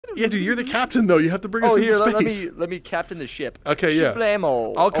Yeah, dude, you're the captain though. You have to bring us into space. Let me captain the ship. Okay, yeah.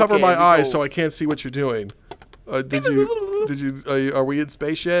 Shiplamo. I'll cover Okay, my eyes go. so I can't see what you're doing. Are we in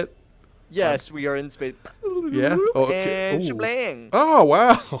space yet? Yes, we are in space. Yeah? Oh, okay. And Ooh. sheblang. Oh,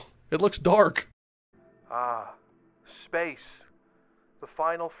 wow. It looks dark. Ah, space. The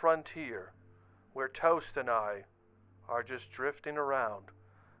final frontier, where Toast and I are just drifting around.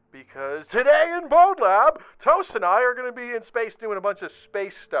 Because today in Bonelab, Toast and I are going to be in space doing a bunch of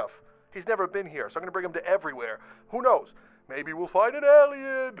space stuff. He's never been here, so I'm going to bring him to everywhere. Who knows? Maybe we'll find an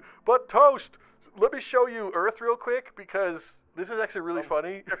alien. But Toast, let me show you Earth real quick, because this is actually really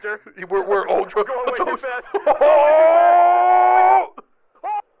funny. We're ultra Toast.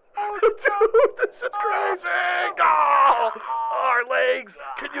 Oh, dude, this is crazy! Oh, our legs!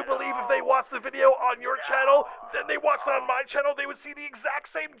 Can you believe if they watched the video on your channel, then they watched it on my channel, they would see the exact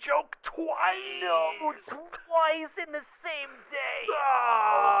same joke twice! No, twice in the same day!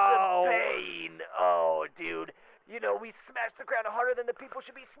 Oh, The pain! Oh, dude. You know, we smashed the ground harder than the people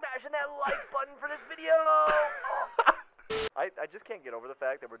should be smashing that like button for this video! I just can't get over the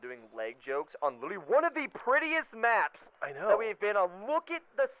fact that we're doing leg jokes on literally one of the prettiest maps I know. that we've been on. Look at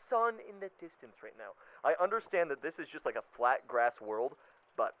the sun in the distance right now. I understand that this is just like a flat grass world,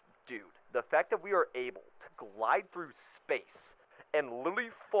 but dude, the fact that we are able to glide through space and literally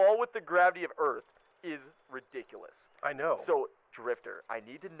fall with the gravity of Earth is ridiculous. I know. So, Drifter, I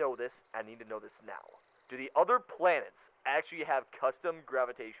need to know this. I need to know this now. Do the other planets actually have custom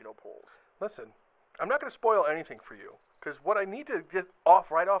gravitational pulls? Listen, I'm not going to spoil anything for you. Because what I need to get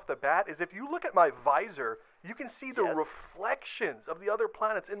right off the bat is if you look at my visor, you can see the reflections of the other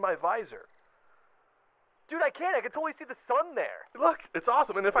planets in my visor. Dude, I can't. I can totally see the sun there. Look, it's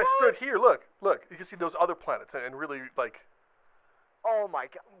awesome. And if I stood here, look, you can see those other planets and really, like... Oh my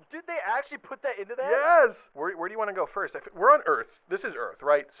god. Did they actually put that into that? Yes! Where do you want to go first? We're on Earth. This is Earth,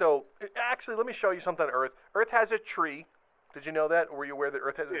 right? So, actually, let me show you something on Earth. Earth has a tree. Did you know that? Or were you aware that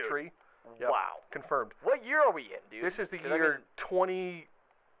Earth has a tree? Yep. Wow. Confirmed. What year are we in, dude? This is the year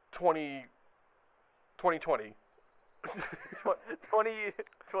 2020. 2020.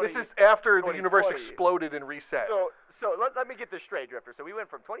 This is after the 2020. universe exploded and reset. So let me get this straight, Drifter. So we went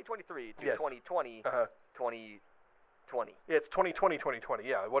from 2023 to 2020, 2020. Yeah, it's 2020, 2020.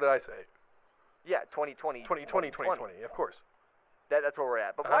 Yeah, what did I say? Yeah, 2020. 2020, 2020, of course. That's where we're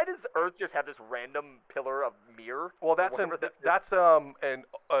at. But why does Earth just have this random pillar of mirror? Well, that's an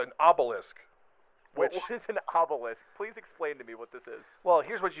obelisk. What is an obelisk? Please explain to me what this is. Well,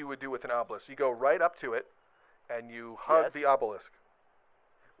 here's what you would do with an obelisk. You go right up to it, and you hug the obelisk.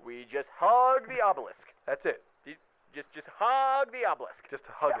 We just hug the obelisk. That's it. Just hug the obelisk. Just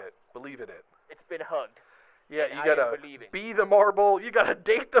hug it. Believe in it. It's been hugged. Yeah, you gotta be the marble. You gotta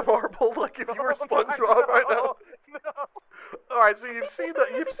date the marble, like if you were SpongeBob right now. No. All right, so you've seen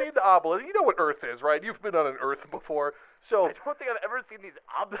the obelisk. You know what Earth is, right? You've been on an Earth before. So I don't think I've ever seen these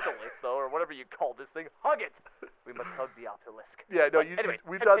obelisks, though, or whatever you call this thing. Hug it. We must hug the obelisk. Yeah, no, anyway,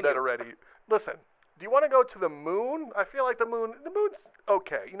 we've done that already. Listen, do you want to go to the moon? I feel like the moon's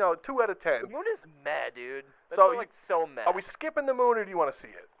okay. 2 out of 10. The moon is mad, dude. That's So so mad. Are we skipping the moon, or do you want to see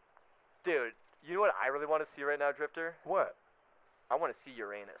it? Dude, you know what I really want to see right now, Drifter? What? I want to see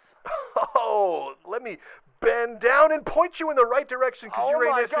Uranus. Oh, let me bend down and point you in the right direction, because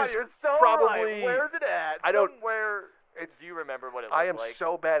Uranus is you're so probably... right. Where's it at? I don't... Somewhere... Do you remember what it looked I am like?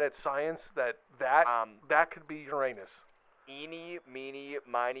 so bad at science that could be Uranus. Eeny, meeny,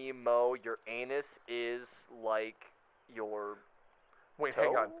 miny, mo, your anus is like your Wait,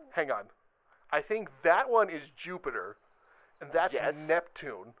 toe? hang on. I think that one is Jupiter, and that's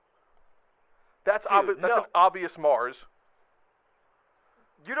Neptune. That's Dude, an obvious Mars.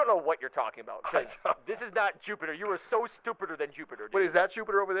 You don't know what you're talking about. 'Cause this is not Jupiter. You are so stupider than Jupiter, dude. Wait, is that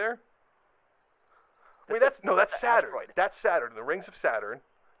Jupiter over there? Wait, that's Saturn. asteroid. That's Saturn, the rings of Saturn,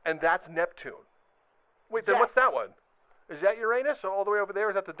 and that's Neptune. Wait, then what's that one? Is that Uranus all the way over there? Or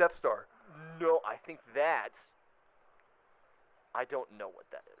is that the Death Star? No, I think that's... I don't know what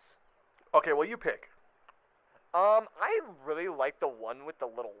that is. Okay, well, you pick. I really like the one with the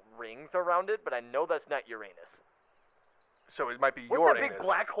little rings around it, but I know that's not Uranus. So it might be What's Uranus. that big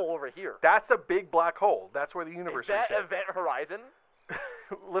black hole over here? That's a big black hole. That's where the universe is. Is that Event Horizon?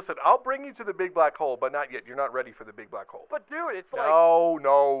 Listen, I'll bring you to the big black hole, but not yet. You're not ready for the big black hole. But dude, it's like...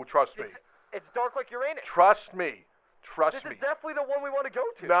 No, trust me. It's dark like Uranus. Trust me. Trust me. This is definitely the one we want to go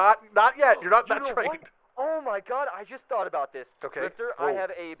to. Not yet. You're not that trained. What? Oh my god, I just thought about this. Okay. Drifter, I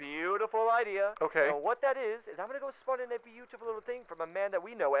have a beautiful idea. Okay. And what that is I'm going to go spun in a beautiful little thing from a man that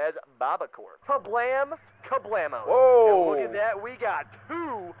we know as Babacore. Kablam, kablamo. Whoa. And look at that, we got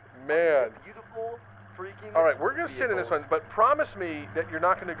two Man. beautiful freaking. All right, we're gonna sit in this vehicles. one, but promise me that you're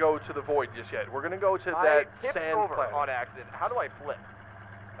not gonna go to the void just yet. We're gonna go to I that tipped sand over planet. on accident. How do I flip?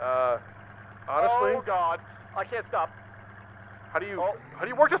 Honestly, Oh God, I can't stop. how do you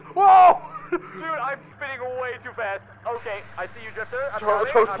Oh. work this? Whoa! Dude, I'm spinning way too fast. Okay, I see you, Drifter. I'm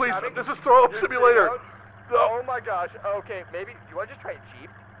Toast, counting, I'm please. counting. This is throw up You're simulator. spinning out. Oh my gosh. Okay, maybe. Do you want to just try a Jeep?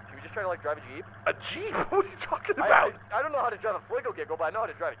 Should we just try to like drive a Jeep? A Jeep? What are you talking about? I don't know how to drive a Fligo Giggle, but I know how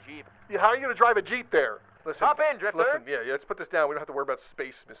to drive a Jeep. Yeah, how are you gonna drive a Jeep there? Listen, Hop in, Drifter. Listen, yeah, let's put this down. We don't have to worry about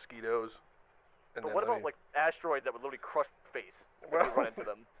space mosquitoes. And But then what let about me- like asteroids that would literally crush your face if Well, you run into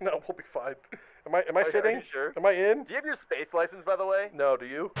them? No, we'll be fine. Am I Are sitting? you sure? Am I in? Do you have your space license, by the way? No, do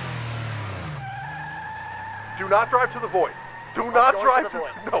you? Do not drive to the void. Do not going drive to the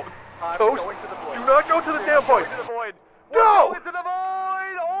void. No. I'm Toast. going to the void. Do not go to the Dude, damn I'm going void. to the void. No! We're going to the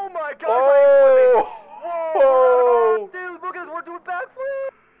void! Oh my gosh! Oh! Whoa! Dude, look at us! We're doing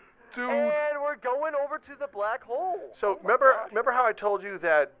backflips! Dude. And we're going over to the black hole. So Oh my gosh. remember how I told you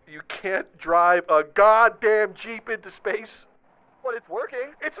that you can't drive a goddamn Jeep into space? But it's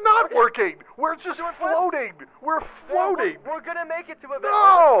working. It's not Okay. working. We're just Doing flips? floating. We're floating. We're gonna make it to a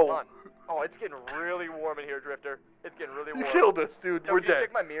No! Oh, it's getting really warm in here, Drifter. It's getting really You warm. killed us, dude. Yo, We're can you dead.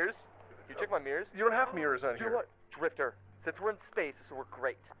 check my mirrors? Can you check my mirrors? You don't have mirrors on You know here. what, Drifter? Since we're in space, so we're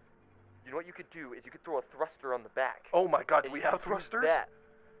great. You know what you could do is you could throw a thruster on the back. Oh my God, do And we you have could use thrusters? That.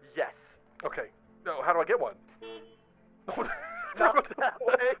 Yes. Okay. No, how do I get one? Not that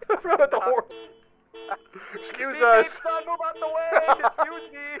way. I forgot about the Not- horn. Excuse Beep, us. beep, son, move out the way.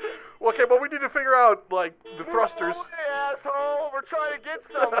 Excuse me. Okay, well we need to figure out like the thrusters. Move away, asshole. We're trying to get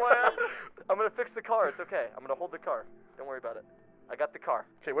somewhere. I'm gonna fix the car. It's okay. I'm gonna hold the car. Don't worry about it. I got the car.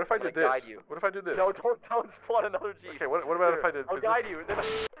 Okay, what if I I'm did gonna this? guide you. What if I did this? No, don't spawn another Jeep. Okay, what about if Here, I did I'll this? guide you.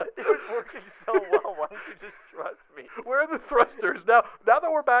 It was working so well. Why don't you just trust me? Where are the thrusters? Now that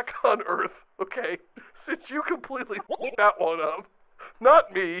we're back on Earth, okay, since you completely fucked that one up,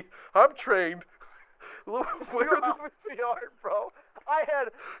 not me, I'm trained. Where You are the obviously aren't, bro. I had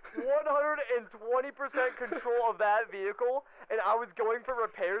 120% control of that vehicle, and I was going for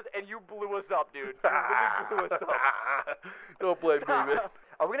repairs, and you blew us up, dude. You really blew us up. Don't blame me, man.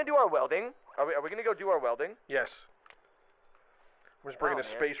 Are we gonna do our welding? Are we gonna go do our welding? Yes. I'm just bringing Oh, a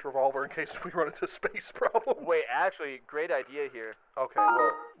man. space revolver in case we run into space problems. Wait, actually, great idea here. Okay,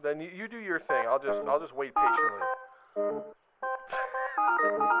 well then you do your thing. I'll just wait patiently.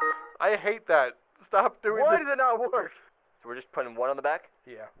 I hate that. Stop doing Why that. did it not work? So we're just putting one on the back?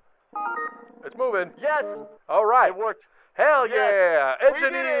 Yeah. It's moving. Yes! All right. It worked. Hell Yes! yeah! We did it!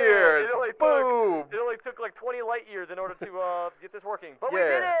 Engineers! It only Boom! It only took like 20 light years in order to get this working. But we Yeah.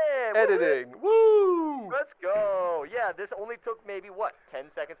 did it! Editing. Woo! Let's go. Yeah, this only took maybe, what, 10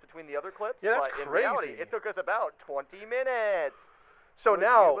 seconds between the other clips? Yeah, that's but in reality, crazy. it took us about 20 minutes. So Would you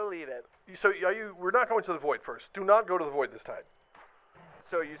now, believe it? we're not going to the void first. Do not go to the void this time.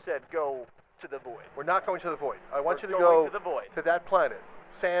 So you said go to the void. We're not going to the void. I want We're you to going go to the void. to that planet.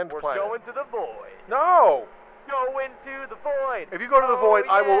 Sand We're planet. going to the void. No! Go into the void. If you go to the Oh, void,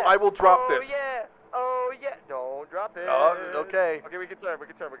 yeah. I will drop oh, this. Yeah. Oh yeah. Don't drop it. Okay. Okay, we can turn. We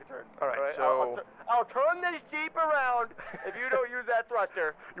can turn. All right, I'll so- I'll turn this Jeep around if you don't use that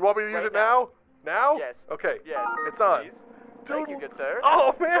thruster. You want me to use Right it now? Now? Yes. Okay. Yes. It's on. Please. Thank you, good sir.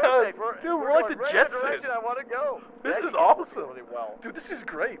 Oh man, Perfect. dude, we're like going the right in the Jetsons. direction I want to go. This That is is awesome. Really well. Dude, this is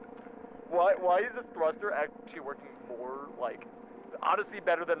great. Why is this thruster actually working more like, honestly,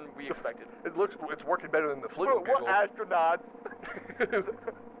 better than we expected? It's working better than the We're Fligo Giggle. astronauts.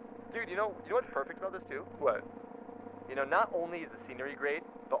 Dude, you know what's perfect about this too? What? You know, not only is the scenery great,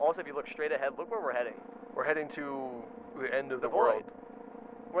 but also if you look straight ahead, look where we're heading. We're heading to the end of the void. world.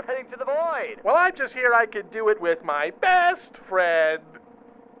 We're heading to the void. Well, I'm just here. I could do it with my best friend.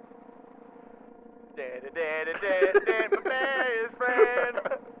 My best friend.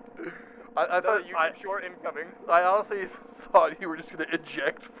 I Another thought YouTube short incoming. I honestly thought you were just gonna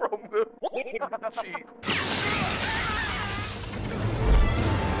eject from the Jeep.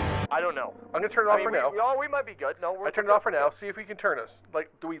 I don't know. I'm gonna turn it off for now. We might be good. No, we're I turned it off for now. See if we can turn us.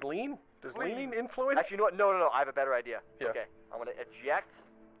 Like, do we lean? Does Lean. leaning influence? Actually, you know what? No. I have a better idea. Yeah. Okay. I'm gonna eject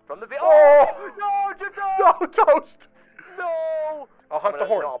from the vehicle. Oh! No, just No, toast! No! I'll honk the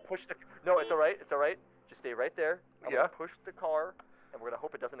horn. No, I'll push the. No, it's all right. It's all right. Just stay right there. I'm Yeah. gonna push the car, and we're gonna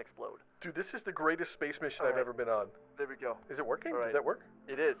hope it doesn't explode. Dude, this is the greatest space mission All I've right. ever been on. There we go. Is it working? All right. Did that work?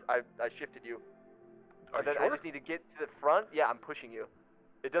 It is. I shifted you. Are And you then I sure? just need to get to the front. Yeah, I'm pushing you.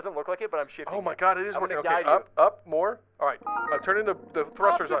 It doesn't look like it, but I'm shifting. Oh my you. god, it is I'm working. gonna Okay, guide you. up, more. All right, I'm turning the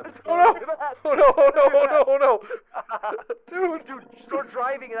thrusters on. Don't Oh no! do that. Oh no! Oh no! Don't do Oh no! Oh no! Dude, Dude, start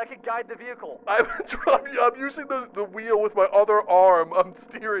driving, and I can guide the vehicle. I'm using the wheel with my other arm. I'm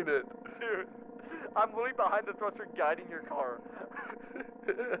steering it. Dude, I'm literally behind the thruster guiding your car.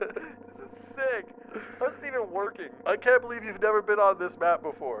 This is sick. How's this even working? I can't believe you've never been on this map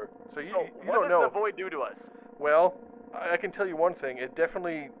before. So you What don't does know. the void do to us? Well, I can tell you one thing. It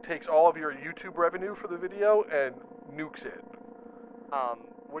definitely takes all of your YouTube revenue for the video and nukes it.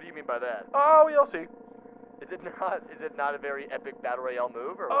 What do you mean by that? Oh, you'll see. Is it not a very epic battle royale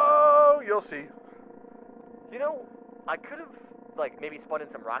move or what? Oh, you'll see. You know, I could have like maybe spun in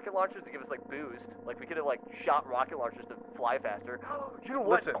some rocket launchers to give us like boost. Like we could have like shot rocket launchers to fly faster. You know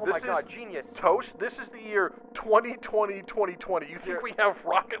what? Listen, oh this my is god, genius. Toast, this is the year 2020, 2020. You think Here. we have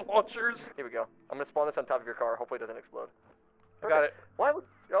rocket launchers? Here we go. I'm gonna spawn this on top of your car. Hopefully it doesn't explode. I got it. Why would?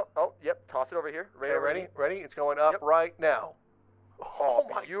 Yep. Toss it over here. Okay, ready? Ready? It's going up Yep. right now. Oh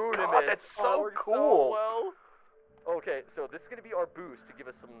my god, that's so works cool. So well. Okay, so this is gonna be our boost to give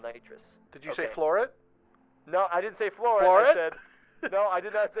us some nitrous. Did you say Okay. floor it? No, I didn't say floor it. Floor I it? said no. I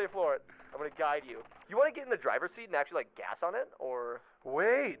did not say floor it. I'm gonna guide you. You want to get in the driver's seat and actually like gas on it, or?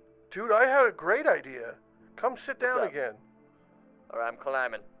 Wait, dude, I had a great idea. Come sit down up? again. All right, I'm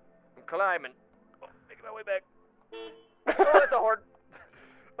climbing. Oh, making my way back. Oh, that's a hard.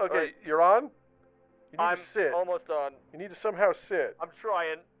 Okay, Alright. you're on? You need I'm to sit. almost done. You need to somehow sit. I'm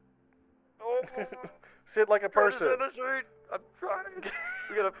trying. Oh, Sit like a Curtis person. in the street. I'm trying.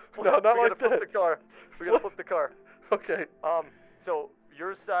 We gotta flip, No, not we like gotta flip that. the car. We gotta flip the car. Okay. So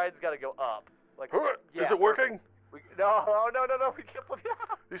your side's gotta go up. Like, yeah, Is it working? No, we can't flip it.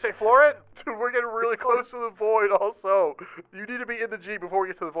 You say floor it? Dude, we're getting really close to the void also. You need to be in the Jeep before we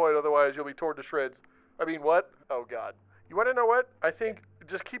get to the void, otherwise you'll be torn to shreds. I mean, what? Oh God. You want to know what? I think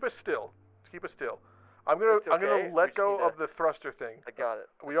just keep us still. Just keep us still. I'm gonna It's I'm okay. gonna We let just go need of the thruster thing. I got it.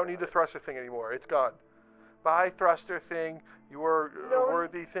 We don't need the thruster thing anymore. It's gone. Bye, thruster thing. You were No, a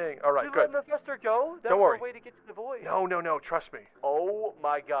worthy thing. All right, You good. letting the thruster go? That Don't was worry. our way to get to the void. No, trust me. Oh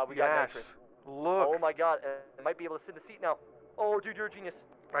my God, we got Yes. nitrous. Look, Oh my God, I might be able to sit in the seat now. Oh, dude, you're a genius.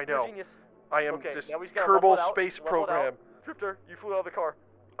 I You're know. a genius. I am Okay, this now we just gotta level Kerbal it out, space level it out. program. Drifter, you flew out of the car.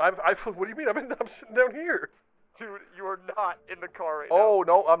 What do you mean? I'm sitting down here. Dude, you are not in the car right now. Oh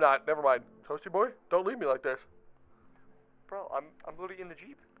no, I'm not. Never mind. Toasty boy, don't leave me like this. Bro, I'm literally in the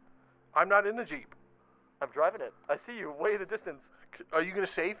Jeep. I'm not in the Jeep. I'm driving it. I see you way in the distance. Are you gonna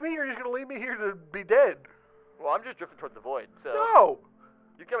save me, or are you just gonna leave me here to be dead? Well, I'm just drifting towards the void, so No,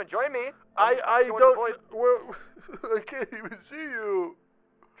 you come and join me. I going to the don't. void. Well, I can't even see you.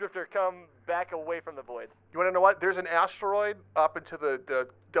 Drifter, come back away from the void. You want to know what? There's an asteroid up into the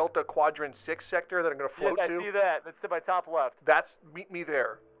Delta Quadrant 6 sector that I'm gonna float Yes, to. I see that. That's to my top left. Meet me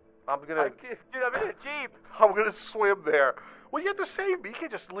there. I'm gonna Dude, I'm in a Jeep. I'm gonna swim there. Well, you have to save me. You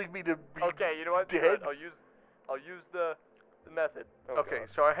can't just leave me to be Okay, you know what? dead. I'll use the method. Oh, Okay, God.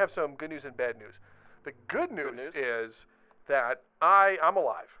 so I have some good news and bad news. The good news, news? is that I'm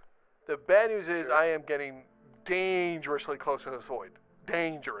alive. The bad news is Sure. I am getting dangerously close to this void.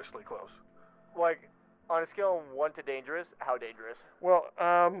 Dangerously close. Like, on a scale of 1 to dangerous, how dangerous? Well,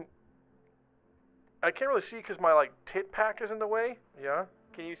 I can't really see because my tit pack is in the way. Yeah.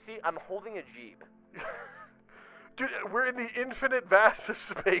 Can you see? I'm holding a Jeep. Dude, we're in the infinite vast of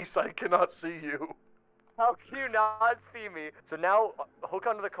space. I cannot see you. How can you not see me? So now, hook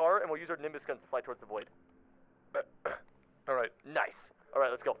onto the car, and we'll use our Nimbus guns to fly towards the void. All right. Nice. All right,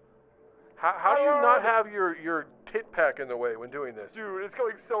 let's go. How do you not have your tit pack in the way when doing this? Dude, it's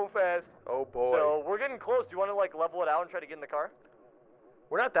going so fast. Oh boy. So we're getting close. Do you want to level it out and try to get in the car?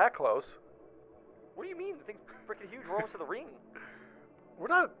 We're not that close. What do you mean? The thing's freaking huge. We're almost to the ring. We're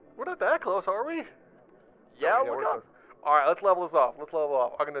not that close, are we? Yeah, Okay, look we're up. close. All right, let's level this off.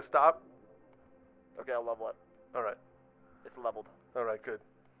 I'm gonna stop. Okay, I'll level it. All right. It's leveled. All right, good.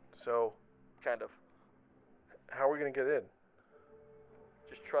 So, Kind of. how are we gonna get in?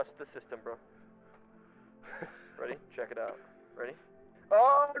 Just trust the system, bro. Ready? Check it out. Ready?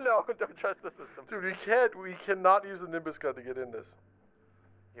 Oh, no. Don't trust the system. Dude, we cannot use the Nimbus gun to get in this.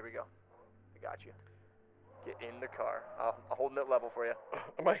 Here we go. I got you. Get in the car. I'm holding it level for you.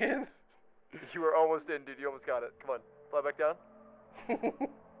 Am I in? You were almost in, dude. You almost got it. Come on. Fly back down.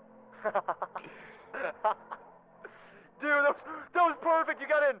 Dude, that was perfect. You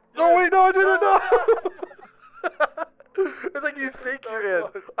got in. No, wait, no, I didn't know. No. It's like you think So you're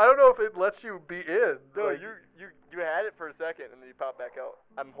in. close. I don't know if it lets you be in. No, Like, you had it for a second, and then you pop back out.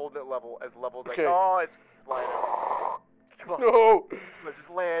 I'm holding it level as Okay. Oh, it's flying out. Come on. No. Come on, just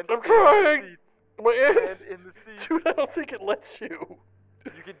land. I'm in the trying. seat. Am I in? Land in the seat. Dude, I don't think it lets you.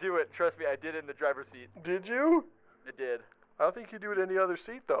 You can do it. Trust me, I did it in the driver's seat. Did you? I did. I don't think you do it in any other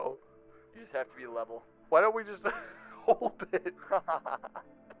seat though. You just have to be level. Why don't we just hold it?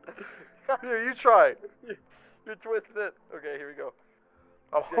 Here, you try. You're twisting it. Okay, here we go.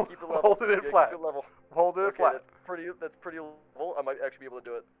 I'm Just gotta keep it level. holding it Gotta flat. Keep it level. I'm holding it Okay, flat. that's pretty level. I might actually be able to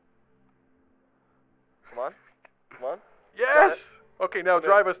do it. Come on. Come on. Yes! Okay, now Come in.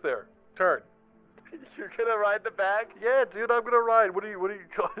 drive us there. Turn. You're gonna ride the bag? Yeah, dude, I'm gonna ride. What do you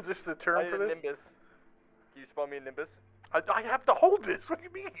call? Is this the I term need for a this? Nimbus. Can you spawn me a Nimbus? I have to hold this. What do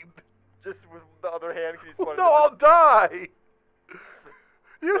you mean? Just with the other hand, can you spawn No, a I'll Nimbus? die.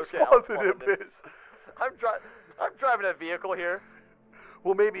 You Okay, I'll spawned spawn the a Nimbus. Nimbus. I'm driving a vehicle here.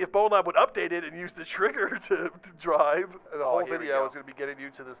 Well, maybe if Bonelab would update it and use the trigger to drive, the whole here we video go. is going to be getting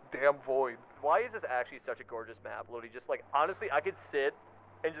you to this damn void. Why is this actually such a gorgeous map, Lodi? Just like, honestly, I could sit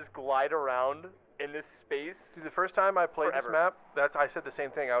and just glide around in this space. Dude, the first time I played Forever. this map, I said the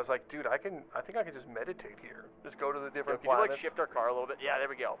same thing. I was like, dude, I think I can just meditate here. Just go to the Yo, different can you like planets. shift our car a little bit? Yeah, there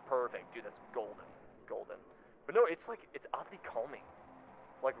we go. Perfect. Dude, that's golden. Golden. But no, it's like, it's oddly calming.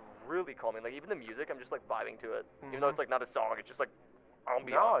 Like, really calming. Like, even the music, I'm just like vibing to it. Even though it's like not a song, it's just like ambiance.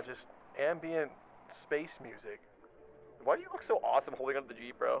 No, it's just ambient space music. Why do you look so awesome holding onto the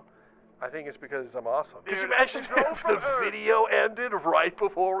Jeep, bro? I think it's because I'm awesome. Could you Dude, imagine drove if from the Earth. video ended right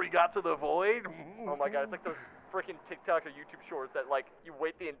before we got to the void? Oh my god, it's like those freaking TikToks or YouTube shorts that like you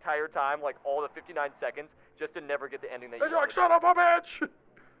wait the entire time, like all the 59 seconds, just to never get the ending that you And you're like, wanted. son of a bitch!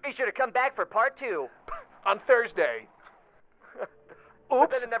 Be sure to come back for part 2. On Thursday. But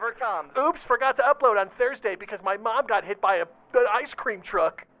Oops. then it never comes. Oops, forgot to upload on Thursday because my mom got hit by an ice cream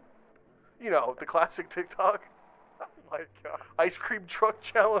truck. You know, the classic TikTok. Oh my god. Ice cream truck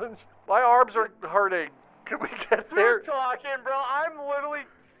challenge. My arms are hurting. Can we get You're there? talking, bro. I'm literally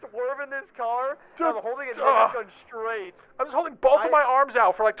swerving this car. Dude, I'm holding it and going straight. I'm just holding both of my arms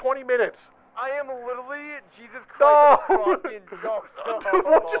out for like 20 minutes. I am literally Jesus No! Christ. on the cross being- Dude,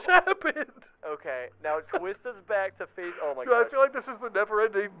 what just happened? Okay, now twist us back to face. Oh my Dude, I god. feel like this is the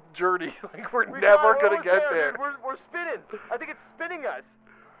never-ending journey. Like, we're We never got gonna almost get there. Dude. We're spinning. I think it's spinning us.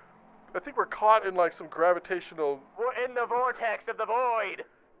 I think we're caught in like some gravitational. We're in the vortex of the void.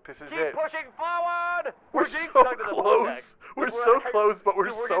 This is Keep it. pushing forward. We're getting so stuck to the close. vortex. We're so close, but we're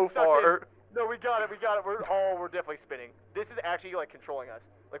Dude, so getting sucked far. in. No, we got it. We're definitely spinning. This is actually like controlling us.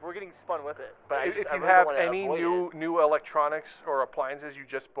 Like we're getting spun with it. But If I you really have don't wanna any avoid new electronics or appliances you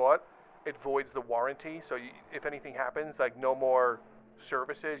just bought, it voids the warranty. So if anything happens, like no more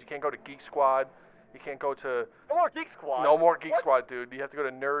services. You can't go to Geek Squad. You can't go to no more Geek Squad. no more Geek What? Squad, dude. You have to go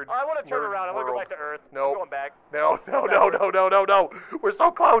to Nerd. I want to turn Nerd around. I want to go World. back to Earth. Nope. I'm going back. No. We're so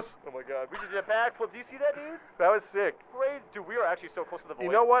close. Oh my god. We just did a backflip. Do you see that, dude? That was sick. Crazy. Dude, we are actually so close to the void.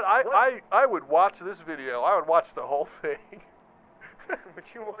 You know what? I would watch this video. I would watch the whole thing. Would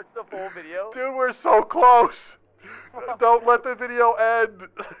you watch the full video? Dude, we're so close. Don't let the video end.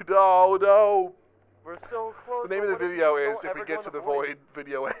 No. We're so close. The name of but the what video we is don't if we ever get go to in the void,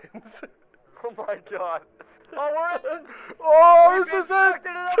 video ends. Oh my god. Oh, we're in. Oh, We've this been is it. sucked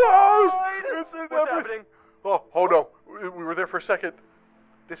into the Toast. void. This is What's everything. happening? Oh, hold on. We were there for a second.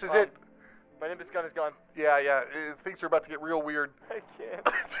 This is it. My Nimbus gun is gone. Yeah. Things are about to get real weird. I can't.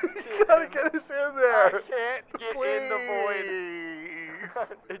 You gotta get us in there. I can't get in the void.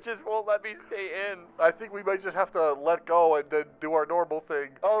 Please. It just won't let me stay in. I think we might just have to let go and then do our normal thing.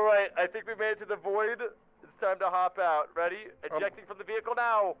 All right, I think we made it to the void. It's time to hop out. Ready? Ejecting from the vehicle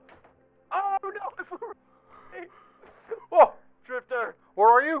now. Oh no! Oh, Drifter, where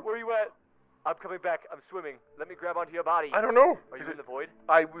are you? where you at? I'm coming back. I'm swimming. Let me grab onto your body. I don't know. Are you in the void?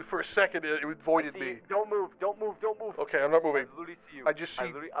 For a second, it voided See me. you. Don't move. Don't move. Don't move. Okay, I'm not moving. I literally see you. I just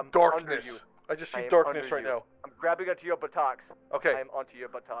see I'm darkness. Under you. I just I see am darkness under right you. now. I'm grabbing onto your buttocks. Okay. I am onto your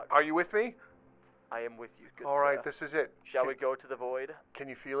buttocks. Are you with me? I am with you. Good All right, sir. this is it. Shall we go to the void? Can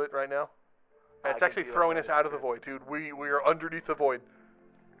you feel it right now? I It's can actually feel it throwing right us out of the void, dude. We are underneath the void.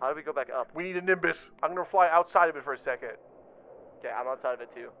 How do we go back up? We need a Nimbus. I'm gonna fly outside of it for a second. Okay, I'm outside of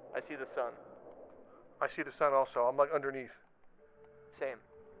it too. I see the sun. I see the sun also. I'm like underneath. Same.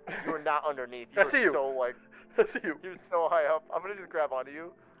 You are not underneath. I You see are you. so like I see you. you're so high up. I'm gonna just grab onto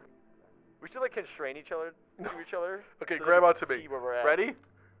you. We should like constrain each other to each other. Okay, so that grab we onto can me. see where we're at. Ready?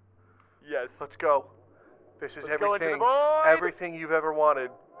 Yes. Let's go. This is Let's go into the everything. void. Everything you've ever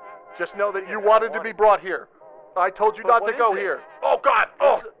wanted. Just know that you wanted to be brought here. I told you But not what to go is it? here. Oh God!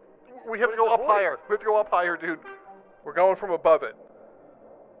 Oh, What is we have to what go is up the void? higher. We have to go up higher, dude. We're going from above it,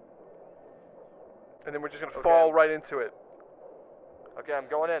 and then we're just gonna Okay. fall right into it. Okay, I'm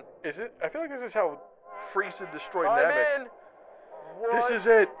going in. Is it? I feel like this is how Freeze and destroyed I'm Namek. in. What This is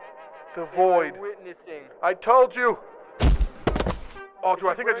it. The am I void. witnessing? I told you. Oh, Is dude,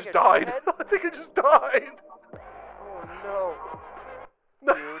 I he think I wearing just a died. head? I think I just died. Oh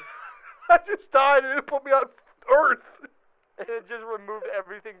no, dude. I just died and it put me on Earth. And it just removed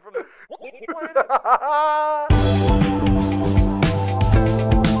everything from the. Oh